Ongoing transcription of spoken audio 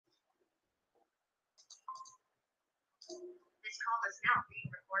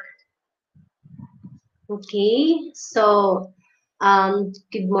Okay, so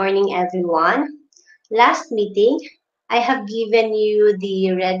good morning, everyone. Last meeting, I have given you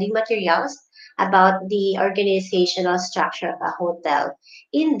the ready materials about the organizational structure of a hotel.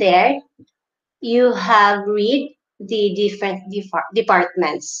 In there, you have read the different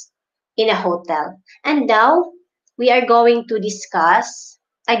departments in a hotel. And now, we are going to discuss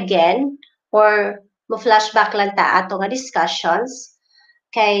again or mo-flashback lang ta ato nga discussions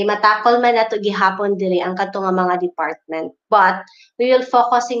kay matakol man nato gihapon diri ang kadto nga mga department. But we will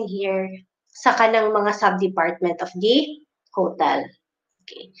focusing here sa kanang mga sub-department of the hotel.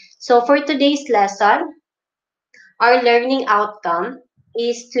 Okay. So for today's lesson, our learning outcome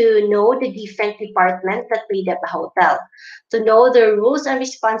is to know the different departments that made up a hotel, to know the rules and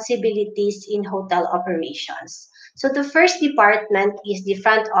responsibilities in hotel operations. So the first department is the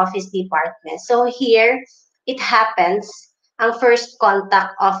front office department. So here, it happens ang first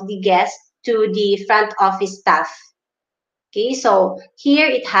contact of the guest to the front office staff. Okay, so here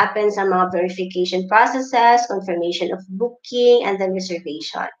it happens ang mga verification processes, confirmation of booking, and then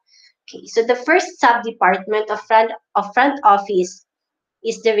reservation. Okay, so the first sub-department of front office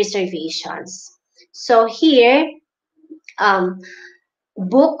is the reservations. So here, um,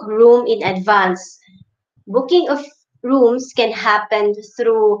 book room in advance. Booking of rooms can happen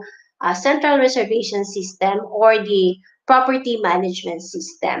through a central reservation system or the property management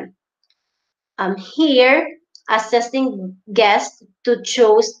system. Here, assessing guests to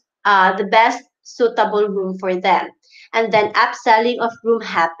choose the best suitable room for them. And then upselling of room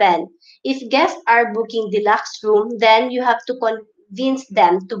happen. If guests are booking deluxe room, then you have to convince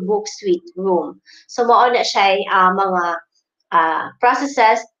them to book suite room. So mao na siya mga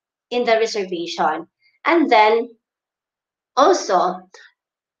processes in the reservation. And then also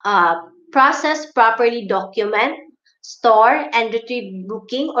process properly document, store, and retrieve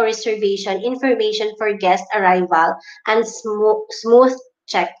booking or reservation information for guest arrival and smooth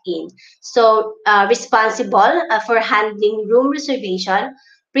check-in. So, responsible for handling room reservation,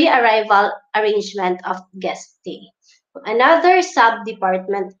 pre-arrival arrangement of guest stay. Another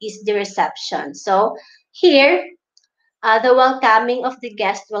sub-department is the reception. So, here, the welcoming of the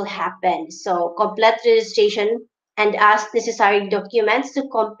guest will happen. So, complete registration and ask necessary documents to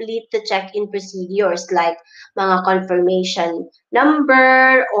complete the check-in procedures like mga confirmation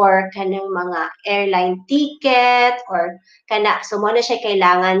number or kanang mga airline ticket or kana. So, mo na siya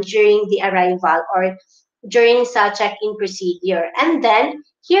kailangan during the arrival or during sa check-in procedure. And then,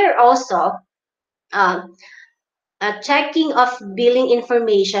 here also, um, checking of billing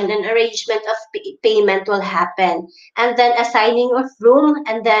information and arrangement of payment will happen. And then assigning of room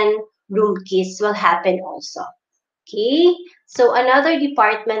and then room keys will happen also. Okay, so another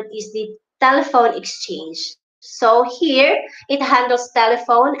department is the telephone exchange. So here, it handles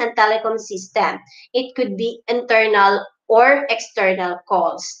telephone and telecom system. It could be internal or external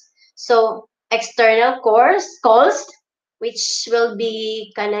calls. So external calls, which will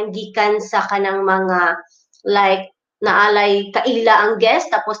be kanang gikan sa kanang mga like naalay kaila ang guest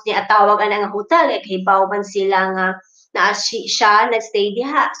tapos ni atawag ang hotel kay hibaw man sila nga na siya nagstay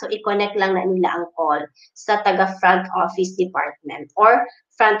diha. So, i-connect lang na nila ang call sa taga front office department or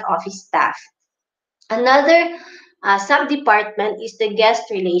front office staff. Another sub-department is the guest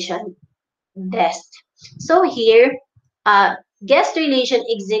relation desk. So here, guest relation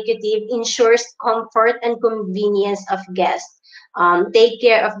executive ensures comfort and convenience of guests. Take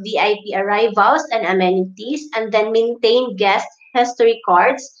care of VIP arrivals and amenities, and then maintain guest history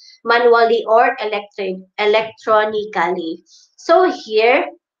cards manually or electronically. So here,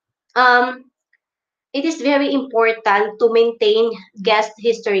 um, it is very important to maintain guest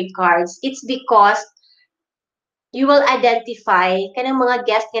history cards. It's because you will identify kanang mga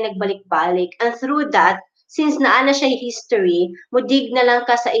guest nga nagbalik-balik. And through that, since naa na siya history, mudig na lang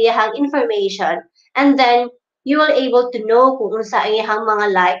ka sa iyahang information. And then, you will able to know kung unsa ang iyahang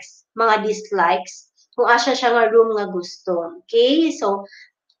mga likes, mga dislikes, kung asa siya nga room nga gusto. Okay? So,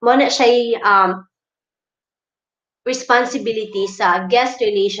 mo na siya responsibility sa guest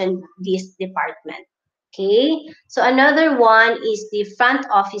relation this department. Okay, so another one is the front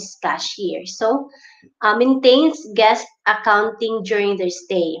office cashier. So, maintains guest accounting during their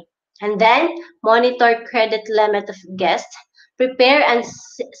stay. And then, monitor credit limit of guests, prepare and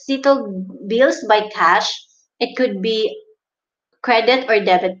settle bills by cash. It could be credit or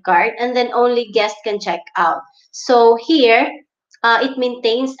debit card, and then only guests can check out. So here, it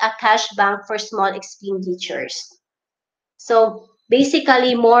maintains a cash bank for small expenditures. So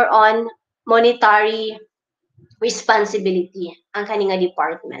basically, more on monetary responsibility ang kaninga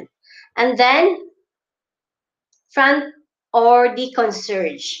department. And then, front or the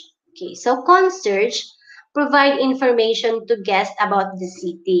concierge. Okay, so concierge provide information to guests about the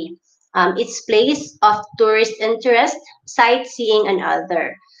city, its place of tourist interest, sightseeing, and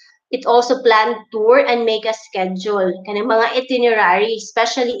other. It also plan tour and make a schedule kanang mga itinerary,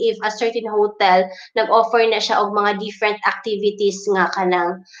 especially if a certain hotel nag-offer na siya og mga different activities nga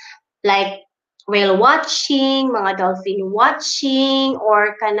kanang like whale watching, mga dolphin watching,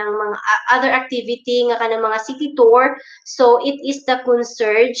 or kanang mga other activity nga kanang mga city tour. So it is the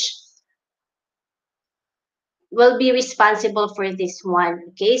concierge will be responsible for this one.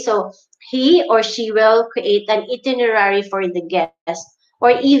 Okay, so he or she will create an itinerary for the guest,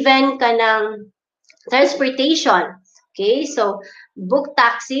 or even kanang transportation. Okay, so book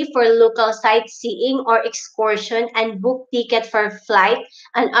taxi for local sightseeing or excursion and book ticket for flight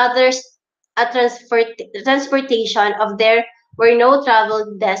and others a transportation of there were no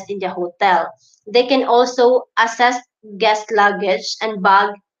travel desk in the hotel. They can also assess guest luggage and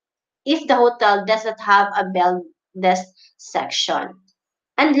bag if the hotel does not have a bell desk section.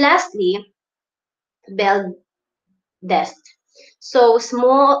 And lastly, bell desk. So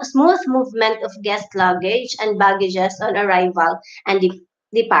smooth movement of guest luggage and baggages on arrival and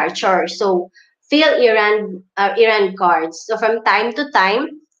departure. So fill errand cards. So from time to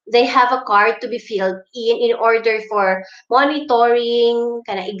time, they have a card to be filled in order for monitoring,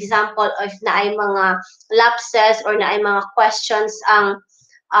 kind of example of na ay mga lapses or na ay mga questions ang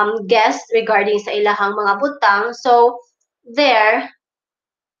guest regarding sa ilahang mga butang. So there,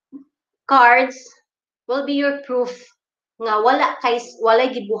 cards will be your proof nga walay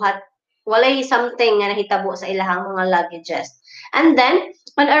gibuhat, walay something nga nahitabo sa ilahang mga luggages. And then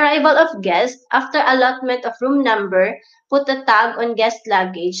on arrival of guests, after allotment of room number, put a tag on guest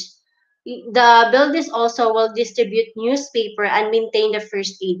luggage. The buildings also will distribute newspaper and maintain the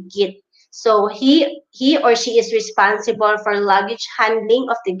first aid kit. So he or she is responsible for luggage handling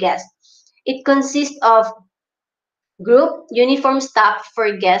of the guest. It consists of group uniform staff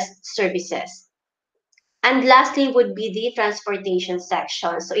for guest services. And lastly would be the transportation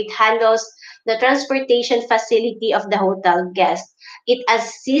section. So it handles the transportation facility of the hotel guest. It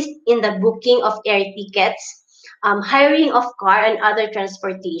assists in the booking of air tickets, hiring of car and other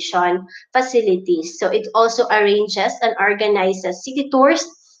transportation facilities. So it also arranges and organizes city tours,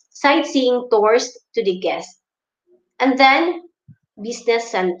 sightseeing tours to the guests. And then business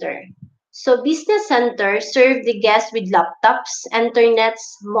center. So business center serve the guests with laptops, internets,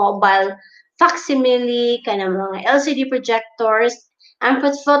 mobile, facsimile, kind of mga LCD projectors, and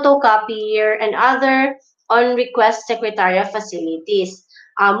photocopier and other on-request secretarial facilities.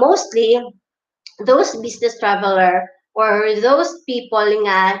 Mostly, those business traveler or those people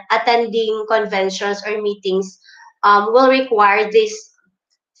nga attending conventions or meetings will require this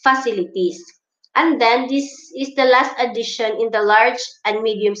facilities. And then this is the last addition in the large and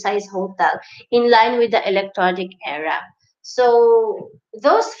medium-sized hotel in line with the electronic era. So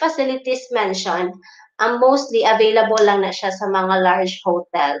those facilities mentioned mostly available lang na siya sa mga large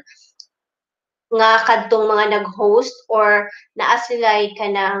hotel nga kadtong mga nag-host or naa sila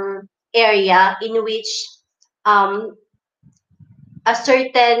kanang area in which um, a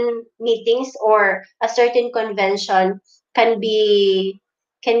certain meetings or a certain convention can be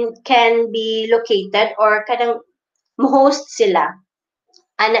can be located or kanang mo-host sila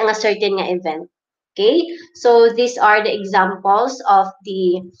ana nga certain nga event. Okay? So these are the examples of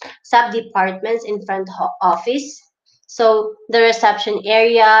the sub-departments in front office. So the reception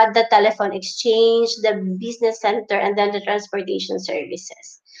area, the telephone exchange, the business center, and then the transportation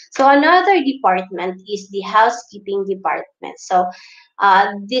services. So another department is the housekeeping department. So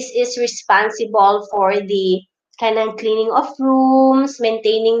this is responsible for the kind of cleaning of rooms,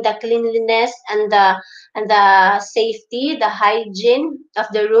 maintaining the cleanliness and the safety, the hygiene of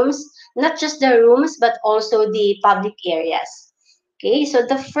the rooms, not just the rooms but also the public areas. Okay, so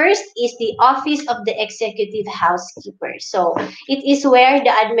the first is the office of the executive housekeeper. So it is where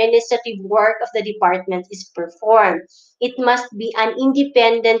the administrative work of the department is performed. It must be an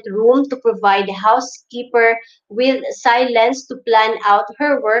independent room to provide the housekeeper with silence to plan out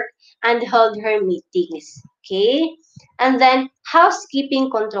her work and hold her meetings. Okay, and then housekeeping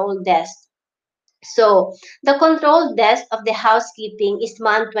control desk. So, the control desk of the housekeeping is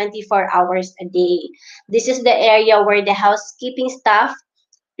manned 24 hours a day. This is the area where the housekeeping staff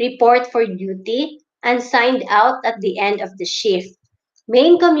report for duty and signed out at the end of the shift.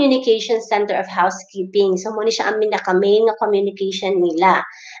 Main communication center of housekeeping. So, muna siya ang pinaka-main na communication nila.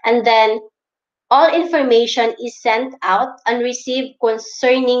 And then, all information is sent out and received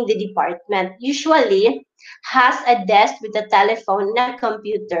concerning the department. Usually, has a desk with a telephone and a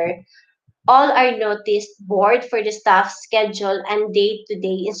computer All are noticed board for the staff schedule and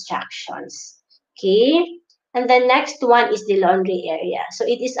day-to-day instructions. Okay? And the next one is the laundry area. So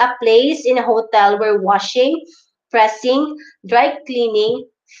it is a place in a hotel where washing, pressing, dry cleaning,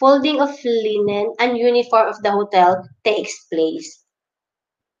 folding of linen, and uniform of the hotel takes place.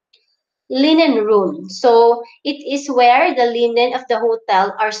 Linen room. So it is where the linen of the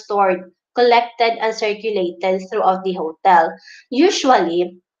hotel are stored, collected, and circulated throughout the hotel.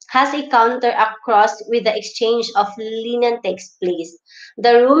 Usually has a counter across with the exchange of linen takes place.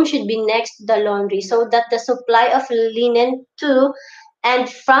 The room should be next to the laundry so that the supply of linen to and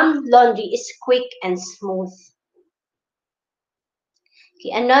from laundry is quick and smooth.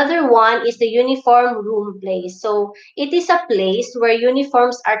 Okay, another one is the uniform room place. So it is a place where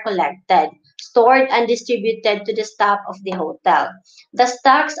uniforms are collected, stored, and distributed to the staff of the hotel. The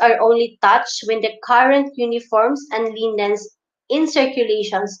stocks are only touched when the current uniforms and linens in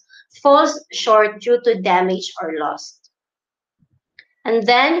circulations falls short due to damage or loss. And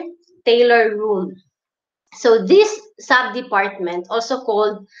then tailor room. So this sub-department, also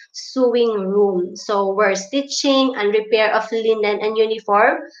called sewing room, so where stitching and repair of linen and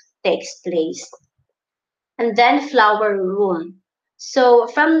uniform takes place. And then flower room. So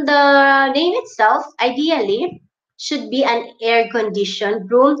from the name itself, ideally should be an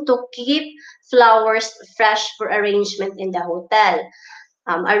air-conditioned room to keep flowers fresh for arrangement in the hotel.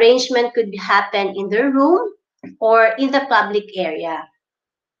 Arrangement could happen in the room or in the public area.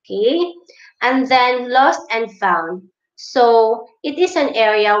 Okay, and then lost and found. So it is an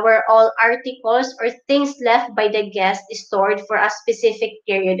area where all articles or things left by the guest is stored for a specific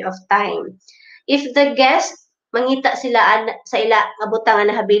period of time. If the guest mangita sila sa ila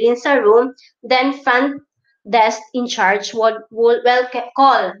abutangan na habilin sa room, then front desk in charge will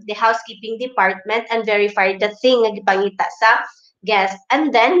call the housekeeping department and verify the thing nga gipangita sa guest,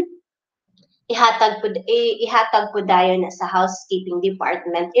 and then ihatag po dayon na sa housekeeping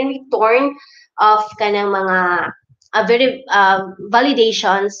department in return of kanang mga very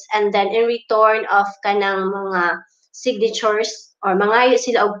validations, and then in return of kanang mga signatures or mga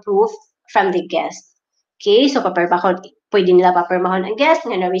sila og proof from the guest. Okay, so pwede nila papirmahon ang guest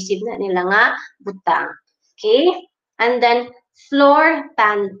nga na-receive na nila nga butang. Okay, and then floor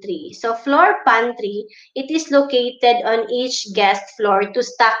pantry. So floor pantry, it is located on each guest floor to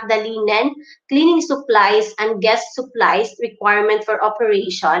stock the linen, cleaning supplies, and guest supplies requirement for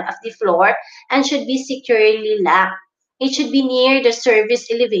operation of the floor and should be securely locked. It should be near the service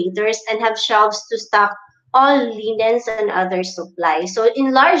elevators and have shelves to stock all linens and other supplies. So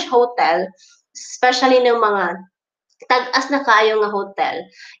in large hotel, especially ng mga tag-as na kayo nga hotel,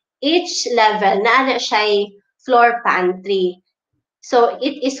 each level na siya floor pantry. So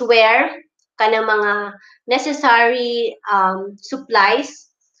it is where kanang mga necessary supplies,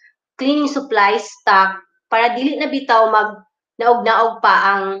 cleaning supplies stock para dili na bitaw mag naog-naog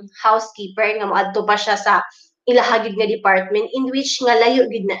pa ang housekeeper nga moadto pa siya sa ilahagid nga department in which nga layo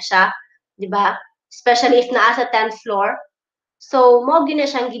gid na siya, di ba? Especially if naa sa 10th floor. So mo gid na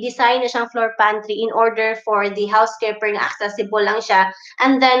siyang gi-design na siyang floor pantry in order for the housekeeper nga accessible lang siya,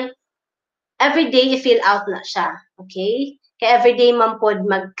 and then everyday i-fill out na siya. Okay? Kaya everyday man pod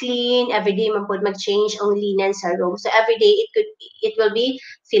mag-clean, everyday man pod mag-change ang linen sa room. So everyday it will be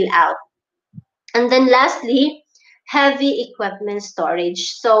fill out. And then lastly, heavy equipment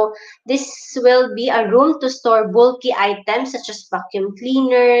storage. So this will be a room to store bulky items such as vacuum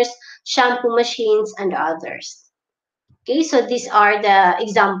cleaners, shampoo machines, and others. Okay, so these are the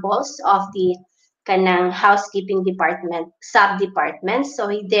examples of the kanang housekeeping department, sub-departments. So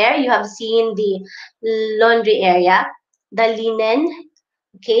there you have seen the laundry area, the linen,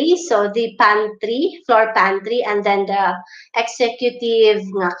 okay, so the pantry, floor pantry, and then the executive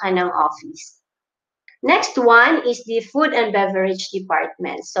nga kanang office. Next one is the food and beverage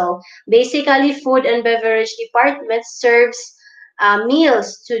department. So basically, food and beverage department serves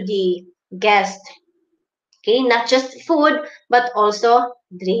meals to the guest. Okay, not just food, but also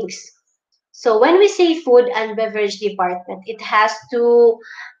drinks. So when we say food and beverage department, it has two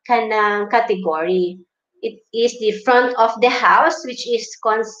kanang category. It is the front of the house, which is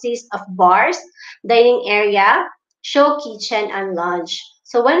consists of bars, dining area, show kitchen, and lounge.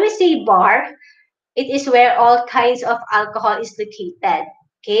 So when we say bar, it is where all kinds of alcohol is located.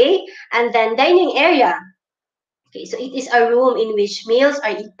 Okay, and then dining area. Okay, so it is a room in which meals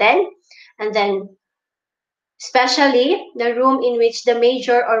are eaten, and then especially the room in which the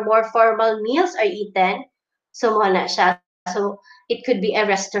major or more formal meals are eaten. So mo na siya. So it could be a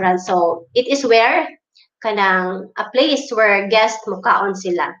restaurant. So it is where kanang a place where guests mukaon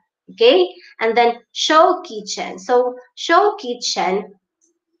sila. Okay? And then show kitchen. So show kitchen,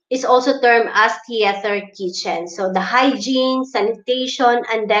 is also termed as theater kitchen. So the hygiene, sanitation,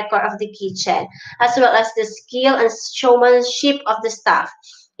 and decor of the kitchen, as well as the skill and showmanship of the staff,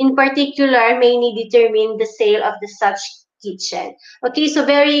 in particular, mainly determine the sale of the such kitchen. Okay, so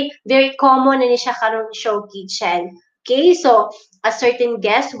very, very common na ni siya karong show kitchen. Okay, so a certain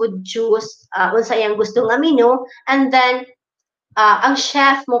guest would choose unsa iyang gusto nga menu, and then ang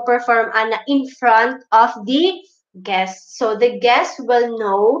chef mo perform ana in front of the guest. So the guest will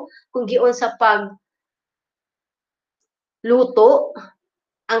know kung giun sa pagluto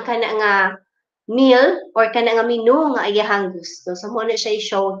ang kana nga meal or kana nga menu nga iyahang gusto. So mo na siya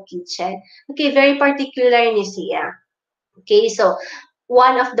show kitchen. Okay, very particular ni siya. Okay, so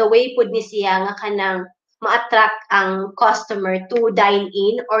one of the way pud ni siya nga kanang ma-attract ang customer to dine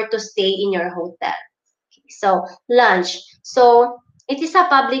in or to stay in your hotel. So, lunch. So, it is a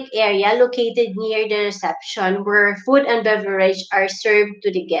public area located near the reception where food and beverage are served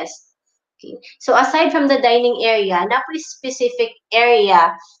to the guests. Okay. So, aside from the dining area, napoy specific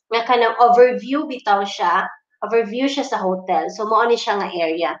area nga kanang overview bitaw siya, overview siya sa hotel. So, mao ni siya nga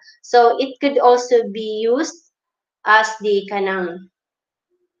area. So, it could also be used as the kanang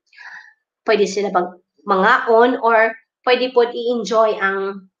pwede sila mangaon or pwede po i-enjoy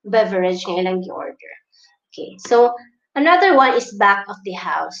ang beverage nga ilang gi-order. Okay, so another one is back of the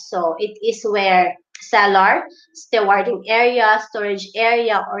house. So it is where cellar, stewarding area, storage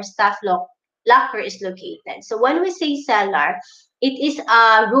area, or locker is located. So when we say cellar, it is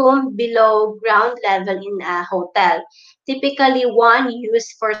a room below ground level in a hotel. Typically one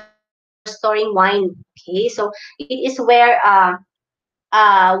used for storing wine. Okay, so it is where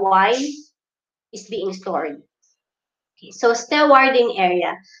wine is being stored. Okay, so stewarding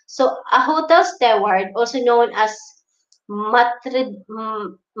area. So a hotel steward, also known as matride,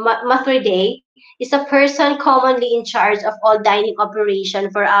 is a person commonly in charge of all dining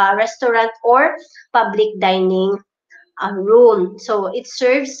operation for a restaurant or public dining room. So it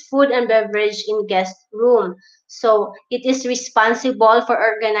serves food and beverage in guest room. So it is responsible for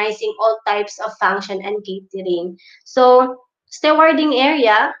organizing all types of function and catering. So stewarding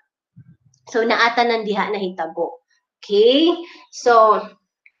area, so naata ng diha na hitabo. Okay? So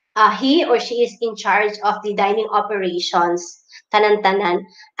he or she is in charge of the dining operations, tanan-tanan.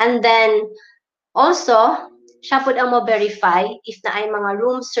 And then also, siya pud ang mo-verify if na ay mga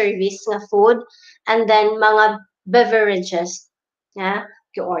room service nga food and then mga beverages na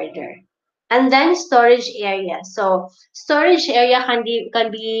order. And then storage area. So storage area can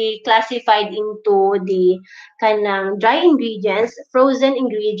be classified into the kanang dry ingredients, frozen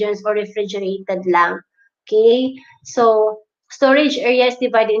ingredients, or refrigerated lang. Okay? So storage area is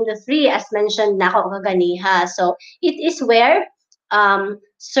divided into three as mentioned na ako kaganiha. So it is where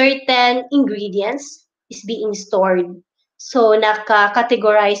certain ingredients is being stored. So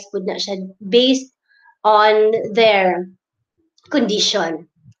naka-categorize po na siya based on their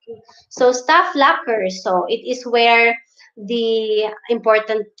condition. So staff lockers, so it is where the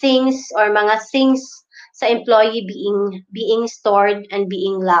important things or mga things sa employee being stored and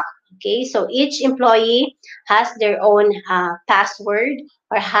being locked. Okay, so each employee has their own password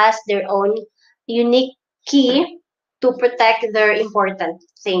or has their own unique key to protect their important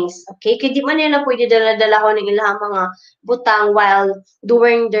things. Okay, kaya di man nila pwede dala-dala ko ng ilang mga butang while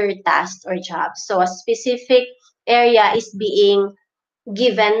doing their task or job. So a specific area is being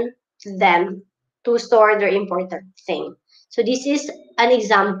given to them to store their important thing. So this is an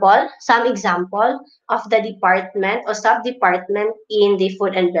example, some example of the department or sub-department in the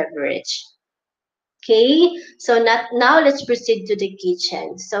food and beverage. Okay, so now let's proceed to the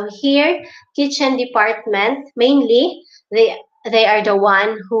kitchen. So here, kitchen department, mainly, they are the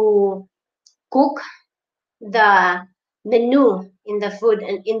one who cook the menu in the food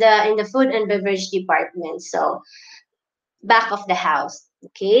and in the food and beverage department. So back of the house.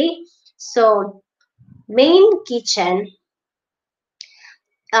 Okay, so main kitchen,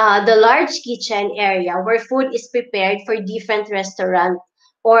 the large kitchen area where food is prepared for different restaurant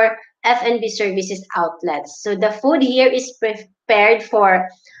or F&B services outlets. So the food here is prepared for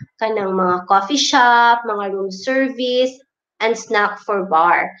kanang mga coffee shop, mga room service, and snack for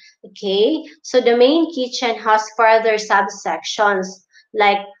bar. Okay? So the main kitchen has further subsections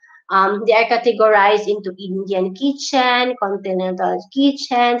like they are categorized into Indian kitchen, continental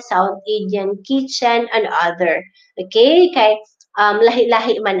kitchen, South Asian kitchen, and other. Okay? Kay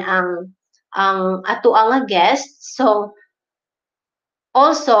lahi-lahi man ang ato ang guest. So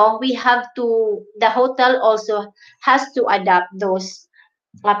also we have to the hotel also has to adapt those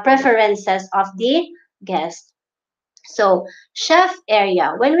preferences of the guest. So chef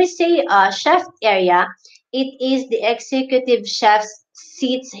area. When we say chef area, it is the executive chef's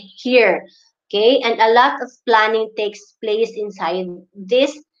seats here. Okay, and a lot of planning takes place inside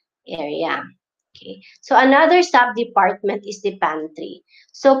this area. Okay, so another sub-department is the pantry.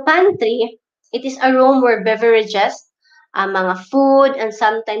 So pantry, it is a room where beverages, mga food, and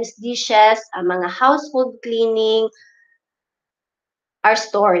sometimes dishes, mga household cleaning are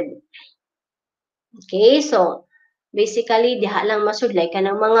stored. Okay, so basically, diha lang masudlay ka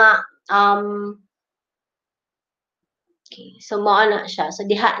ng mga okay, so mao na siya. So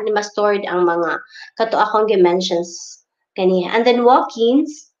diha ni ma-stored ang mga kato akong dimensions kaniya. And then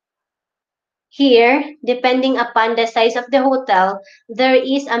walk-ins, here, depending upon the size of the hotel, there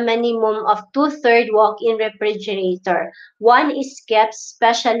is a minimum of two-third walk-in refrigerator. One is kept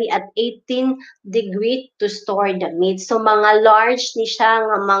specially at 18 degree to store the meat. So mga large ni siya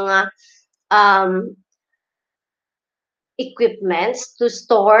nga mga um, equipments to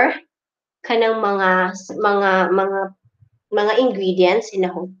store kanang mga ingredients in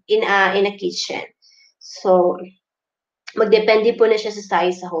a kitchen. So magdepende po na siya sa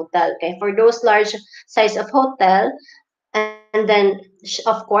size sa hotel. Okay? For those large size of hotel, and then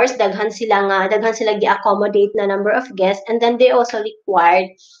of course daghan sila gi-accommodate na number of guests, and then they also required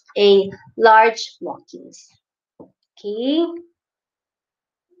a large walk-ins. Okay?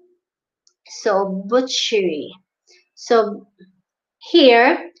 So butchery. So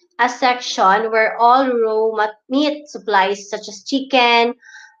here, a section where all raw meat supplies such as chicken,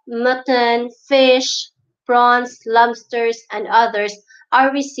 mutton, fish, prawns, lobsters, and others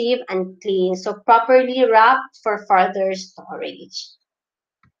are received and cleaned, so properly wrapped for further storage.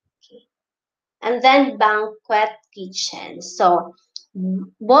 Okay. And then banquet kitchen. So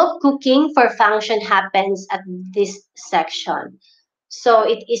bulk cooking for function happens at this section. So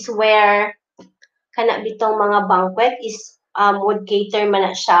it is where kana bitong mga banquet is would cater man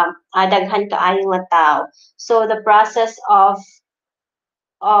na siya daghan kaayo nga tao. So the process of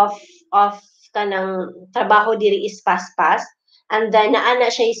of kanang trabaho diri is fast and then naa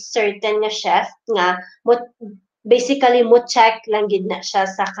na siya is certain nga chef nga basically mo check lang gid na siya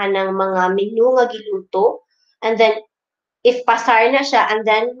sa kanang mga menu nga giluto, and then if pasar na siya, and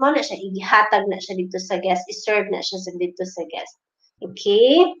then mo na siya ihatag na siya dito sa guest, i-serve na siya dito sa guest.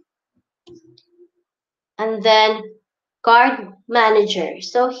 Okay? And then card manager.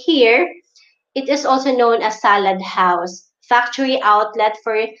 So here, it is also known as salad house, factory outlet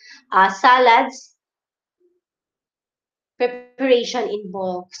for salads preparation in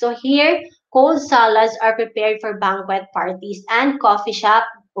bulk. So here, cold salads are prepared for banquet parties and coffee shop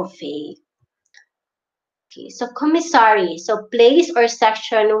buffet. Okay, so commissary, so place or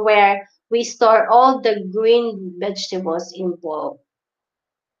section where we store all the green vegetables in bulk.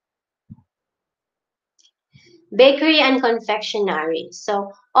 Bakery and confectionery.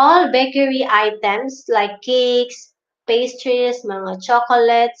 So all bakery items like cakes, pastries, mga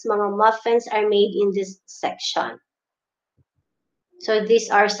chocolates, mga muffins are made in this section. So these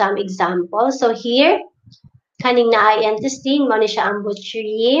are some examples. So here, kaning na ay intestine, mo ni siya ang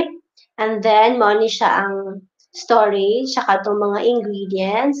butchery, and then mo ni siya ang storage, saka itong mga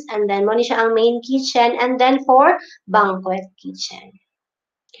ingredients, and then mo ni siya ang main kitchen, and then for banquet kitchen.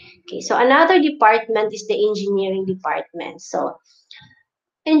 Okay, so another department is the engineering department. So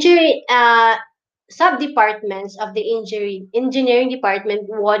sub-departments of the engineering department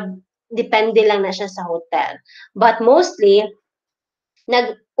would depende lang na siya sa hotel. But mostly,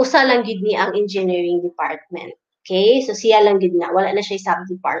 nag-usa lang gid ni ang engineering department. Okay? So siya lang gid na, wala na siya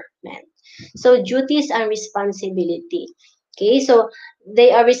sub-department. So duties and responsibility. Okay? So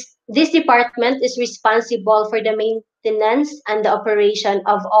this department is responsible for the maintenance and the operation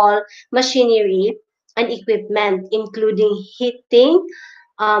of all machinery and equipment, including heating,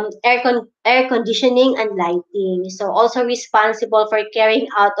 air conditioning, and lighting. So also responsible for carrying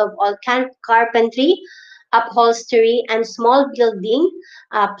out of all carpentry, upholstery, and small building,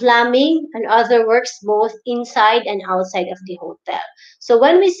 plumbing, and other works both inside and outside of the hotel. So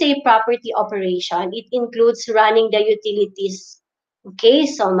when we say property operation, it includes running the utilities. Okay,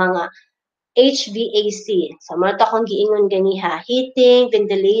 so mga HVAC. So mga to akong giingon ganiha, heating,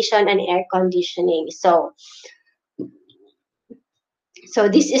 ventilation, and air conditioning. So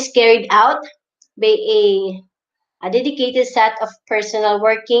this is carried out by a dedicated set of personnel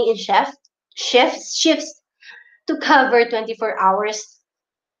working in shifts to cover 24 hours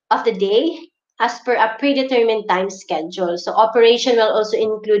of the day as per a predetermined time schedule. So operation will also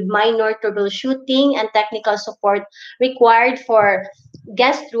include minor troubleshooting and technical support required for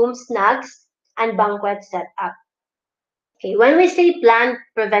guest room snacks and banquet setup. Okay, when we say planned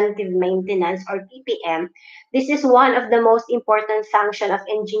preventive maintenance or PPM, this is one of the most important functions of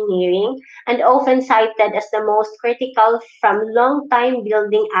engineering and often cited as the most critical from long-time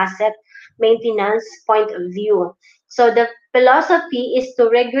building asset maintenance point of view. So the philosophy is to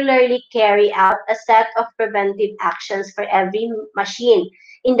regularly carry out a set of preventive actions for every machine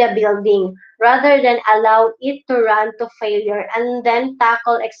in the building rather than allow it to run to failure and then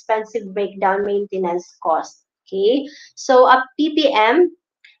tackle expensive breakdown maintenance costs. Okay, so a PPM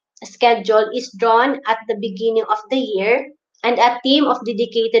schedule is drawn at the beginning of the year and a team of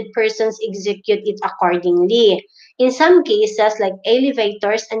dedicated persons execute it accordingly. In some cases, like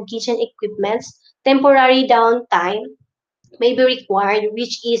elevators and kitchen equipments, temporary downtime may be required,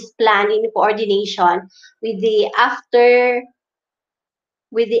 which is planned in coordination with the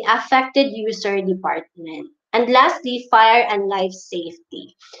affected user department. And lastly, fire and life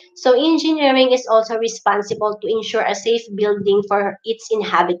safety. So engineering is also responsible to ensure a safe building for its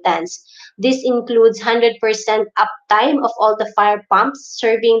inhabitants. This includes 100% uptime of all the fire pumps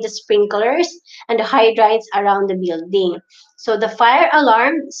serving the sprinklers and the hydrants around the building. So the fire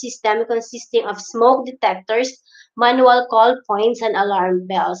alarm system consisting of smoke detectors, manual call points and alarm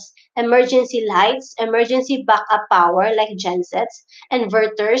bells, emergency lights, emergency backup power like gensets,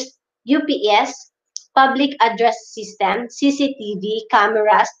 inverters, UPS, public address system, CCTV,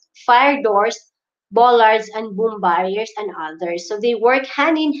 cameras, fire doors, bollards, and boom barriers, and others. So they work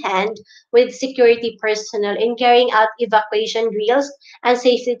hand in hand with security personnel in carrying out evacuation drills and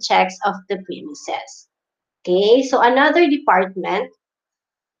safety checks of the premises. Okay, so another department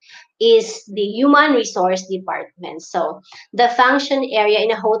is the human resource department. So the function area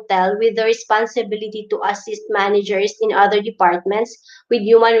in a hotel with the responsibility to assist managers in other departments with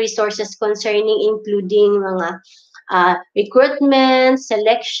human resources concerning including mga recruitment,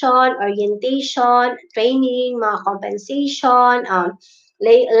 selection, orientation, training, mga compensation,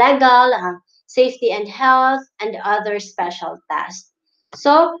 legal, safety and health, and other special tasks.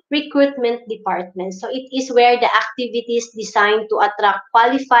 So, recruitment department. So, it is where the activities designed to attract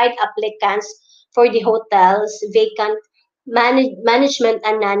qualified applicants for the hotel's vacant management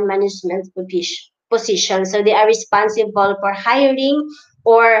and non-management positions. So, they are responsible for hiring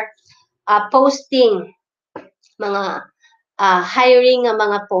or posting mga hiring ng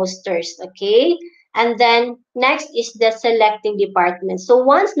mga posters, okay? And then, next is the selecting department. So,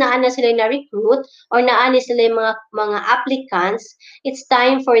 once naana sila na-recruit or naana sila yung mga applicants, it's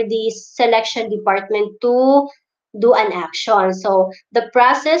time for the selection department to do an action. So, the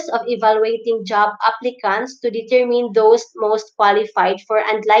process of evaluating job applicants to determine those most qualified for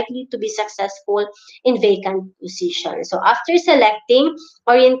and likely to be successful in vacant positions. So, after selecting,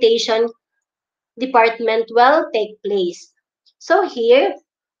 orientation department will take place. So here,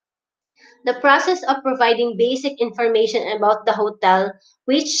 the process of providing basic information about the hotel,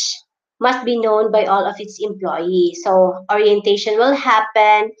 which must be known by all of its employees. So orientation will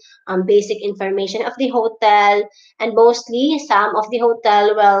happen, basic information of the hotel, and mostly some of the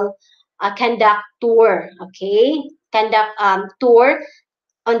hotel will conduct tour, okay? Conduct tour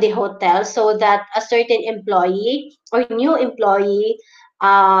on the hotel so that a certain employee or new employee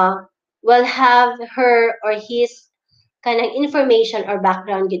uh, will have her or his kanang information or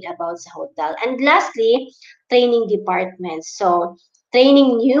background good about sa hotel. And lastly, training departments. So,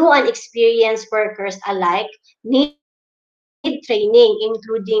 training new and experienced workers alike need training,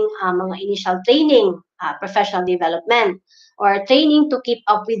 including mga initial training, professional development, or training to keep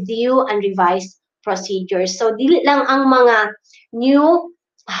up with new and revised procedures. So, dili lang ang mga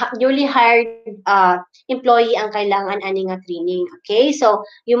newly hired employee ang kailangan ani nga training. Okay? So,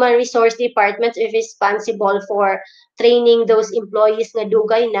 human resource departments is responsible for training those employees nga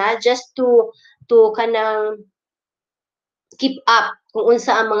dugay na just to kanang keep up kung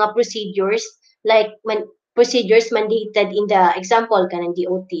unsa ang mga procedures like procedures mandated in the example kanang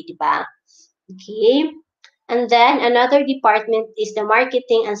DOT, di ba? Okay. And then another department is the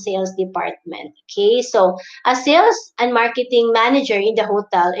marketing and sales department. Okay, so a sales and marketing manager in the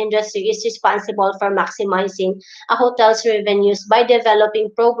hotel industry is responsible for maximizing a hotel's revenues by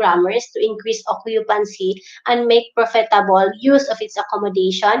developing programmers to increase occupancy and make profitable use of its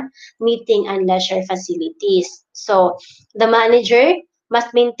accommodation, meeting, and leisure facilities. So the manager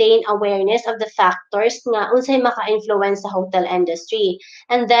must maintain awareness of the factors nga unsay maka-influence sa hotel industry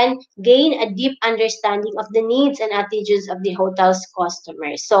and then gain a deep understanding of the needs and attitudes of the hotel's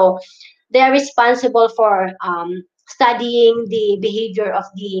customers. So they are responsible for studying the behavior of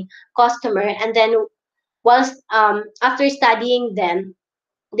the customer, and then once after studying them,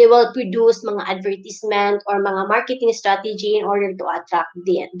 they will produce mga advertisement or mga marketing strategy in order to attract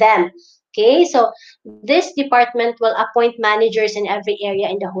them. Okay, so this department will appoint managers in every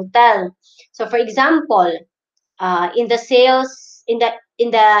area in the hotel. So for example, in the sales, in the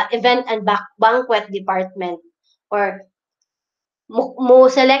event and banquet department, or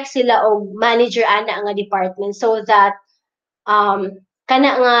mo select sila og manager ana nga department so that um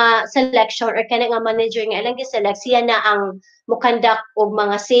kana nga selection or kana nga manager nga ilang gi-select siya na ang mo-conduct og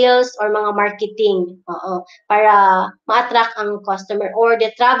mga sales or mga marketing. Oo, para ma-attract ang customer, or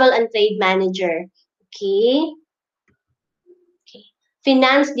the travel and trade manager. Okay? Okay.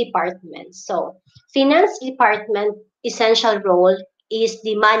 Finance department. So, finance department essential role is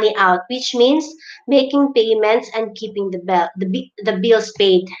the money out, which means making payments and keeping the bills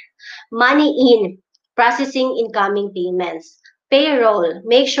paid. Money in, processing incoming payments. Payroll,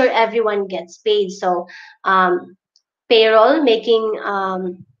 make sure everyone gets paid. So, payroll, making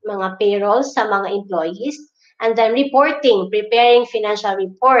mga payroll sa mga employees. And then reporting, preparing financial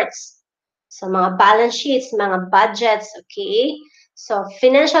reports. So, mga balance sheets, mga budgets, okay? So,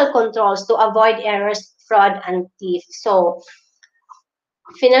 financial controls to avoid errors, fraud, and theft. So,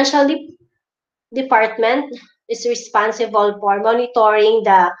 financial department is responsible for monitoring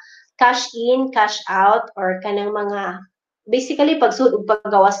the cash in, cash out, or kanang mga, basically, pagsud ug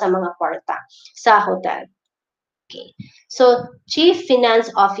paggawa sa mga kwarta sa hotel. Okay. So, Chief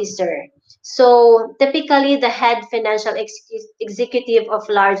Finance Officer. So, typically the head financial executive of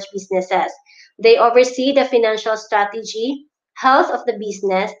large businesses. They oversee the financial strategy, health of the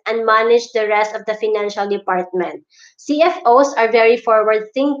business, and manage the rest of the financial department. CFOs are very forward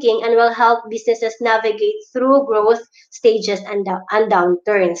thinking and will help businesses navigate through growth stages and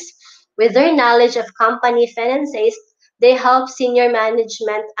downturns. With their knowledge of company finances, they help senior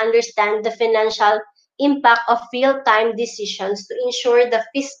management understand the financial impact of real-time decisions to ensure the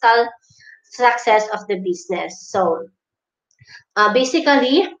fiscal success of the business. So,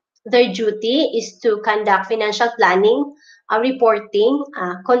 basically, their duty is to conduct financial planning, reporting,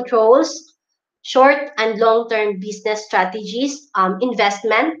 controls, short and long-term business strategies,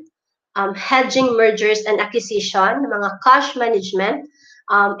 investment, hedging mergers and acquisition, mga cash management,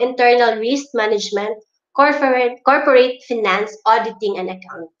 internal risk management, corporate finance, auditing, and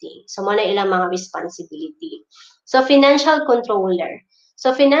accounting. So, muna ilang mga responsibility. So, financial controller.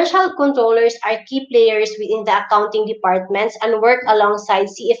 So, financial controllers are key players within the accounting departments and work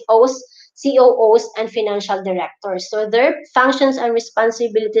alongside CFOs, COOs, and financial directors. So, their functions and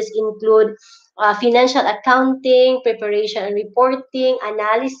responsibilities include financial accounting, preparation and reporting,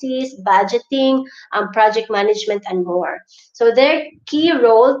 analysis, budgeting, project management, and more. So their key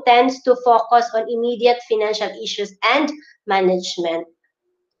role tends to focus on immediate financial issues and management.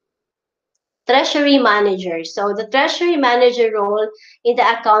 Treasury manager. So the treasury manager role in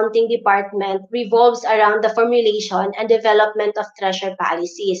the accounting department revolves around the formulation and development of treasury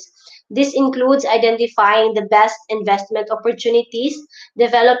policies. This includes identifying the best investment opportunities,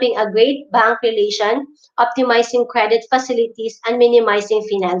 developing a great bank relation, optimizing credit facilities, and minimizing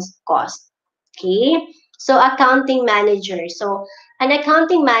finance costs. Okay? So accounting manager. So an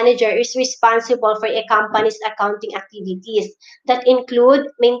accounting manager is responsible for a company's accounting activities that include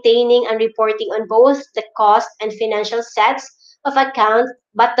maintaining and reporting on both the cost and financial sets of accounts,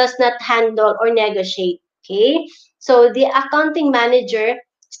 but does not handle or negotiate. Okay? So the accounting manager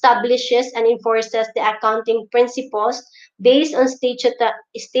establishes and enforces the accounting principles based on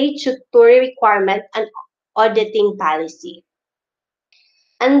statutory requirement and auditing policy.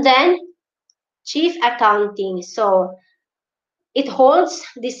 And then chief accounting. So it holds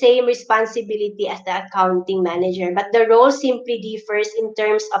the same responsibility as the accounting manager, but the role simply differs in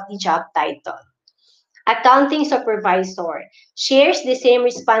terms of the job title. Accounting supervisor shares the same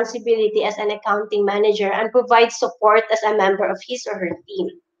responsibility as an accounting manager and provides support as a member of his or her team.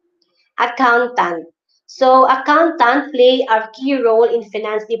 Accountant. So accountant play a key role in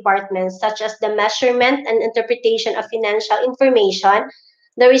finance departments such as the measurement and interpretation of financial information.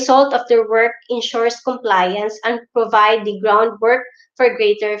 The result of their work ensures compliance and provide the groundwork for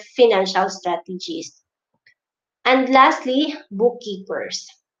greater financial strategies. And lastly, bookkeepers.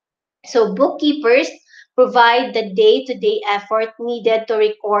 So bookkeepers provide the day-to-day effort needed to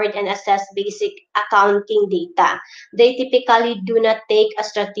record and assess basic accounting data. They typically do not take a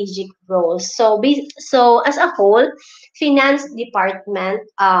strategic role. So as a whole, finance department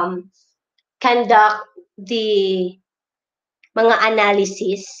conduct the mga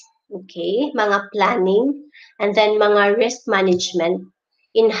analysis, okay, mga planning, and then mga risk management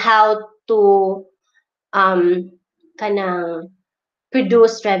in how to um, kanang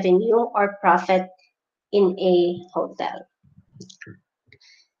produce revenue or profit in a hotel.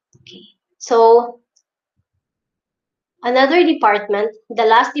 Okay. So Another department, the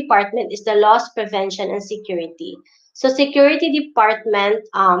last department, is the loss prevention and security. So security department,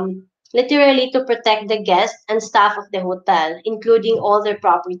 literally to protect the guests and staff of the hotel, including all their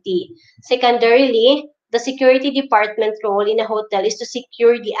property. Secondarily, the security department role in a hotel is to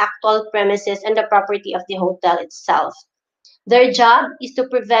secure the actual premises and the property of the hotel itself. Their job is to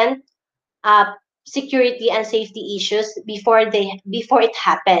prevent uh, security and safety issues before it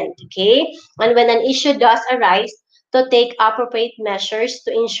happened. Okay, and when an issue does arise, to take appropriate measures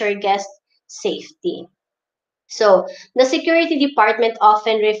to ensure guest safety. So the security department,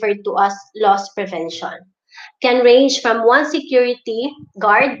 often referred to as loss prevention, can range from one security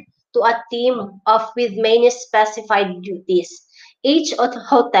guard to a team of with many specified duties. Each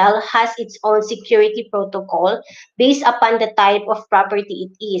hotel has its own security protocol based upon the type of property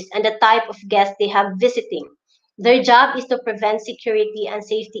it is and the type of guests they have visiting. Their job is to prevent security and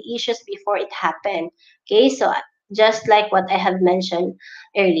safety issues before it happen. Okay, so just like what I have mentioned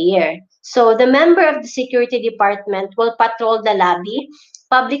earlier. So the member of the security department will patrol the lobby,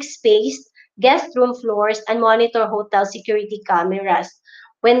 public space, guest room floors, and monitor hotel security cameras.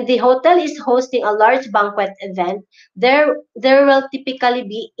 When the hotel is hosting a large banquet event, there will typically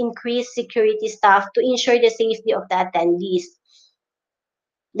be increased security staff to ensure the safety of the attendees.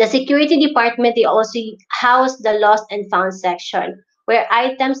 The security department, they also house the lost and found section, where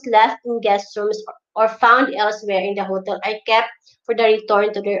items left in guest rooms or found elsewhere in the hotel are kept for the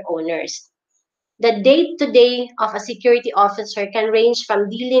return to their owners. The day-to-day of a security officer can range from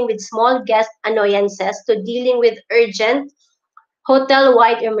dealing with small guest annoyances to dealing with urgent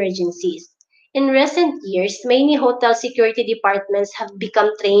hotel-wide emergencies. In recent years, many hotel security departments have become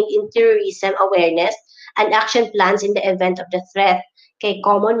trained in terrorism awareness and action plans in the event of the threat. Kay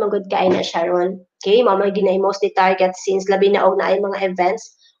common magud kay na Sharon. Okay, mama ginay mostly target since labi na og naay mga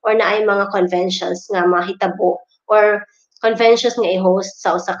events or naay mga conventions nga mahitabo or conventions nga i-host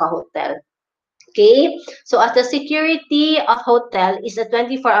sa usa ka hotel. Okay, so as the security of hotel is a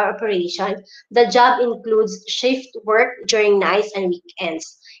 24-hour operation, the job includes shift work during nights and weekends.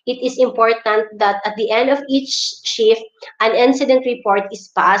 It is important that at the end of each shift, an incident report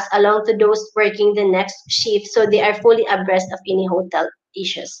is passed along to those working the next shift so they are fully abreast of any hotel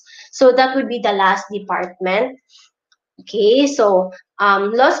issues. So that would be the last department. Okay, so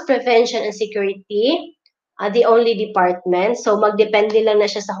loss prevention and security, the only department. So magdepende lang na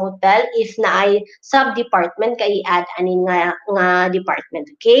siya sa hotel if na ay sub-department kay i-add anin nga department.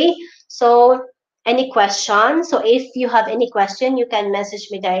 Okay? So any question? So if you have any question, you can message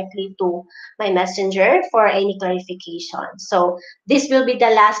me directly to my messenger for any clarification. So this will be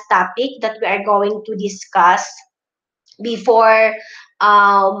the last topic that we are going to discuss before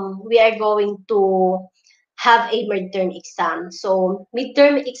we are going to have a midterm exam. So,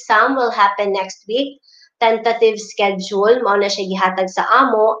 midterm exam will happen next week. Tentative schedule, mao na siya gihatag sa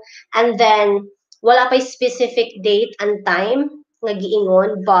amo. And then, wala pa specific date and time nga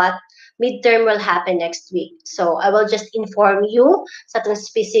giingon, but midterm will happen next week. So, I will just inform you sa itong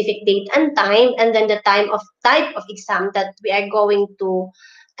specific date and time, and then the type of exam that we are going to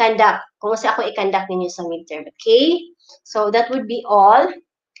conduct. Kung sa ako i-conduct ninyo sa midterm, okay? So, that would be all.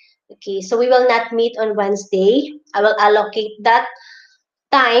 Okay, so we will not meet on Wednesday. I will allocate that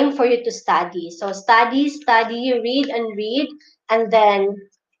time for you to study. So study, read and read, and then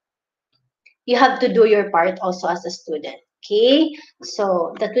you have to do your part also as a student. Okay,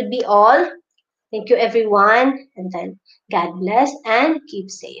 so that would be all. Thank you everyone, and then God bless and keep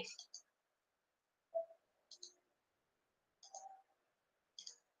safe.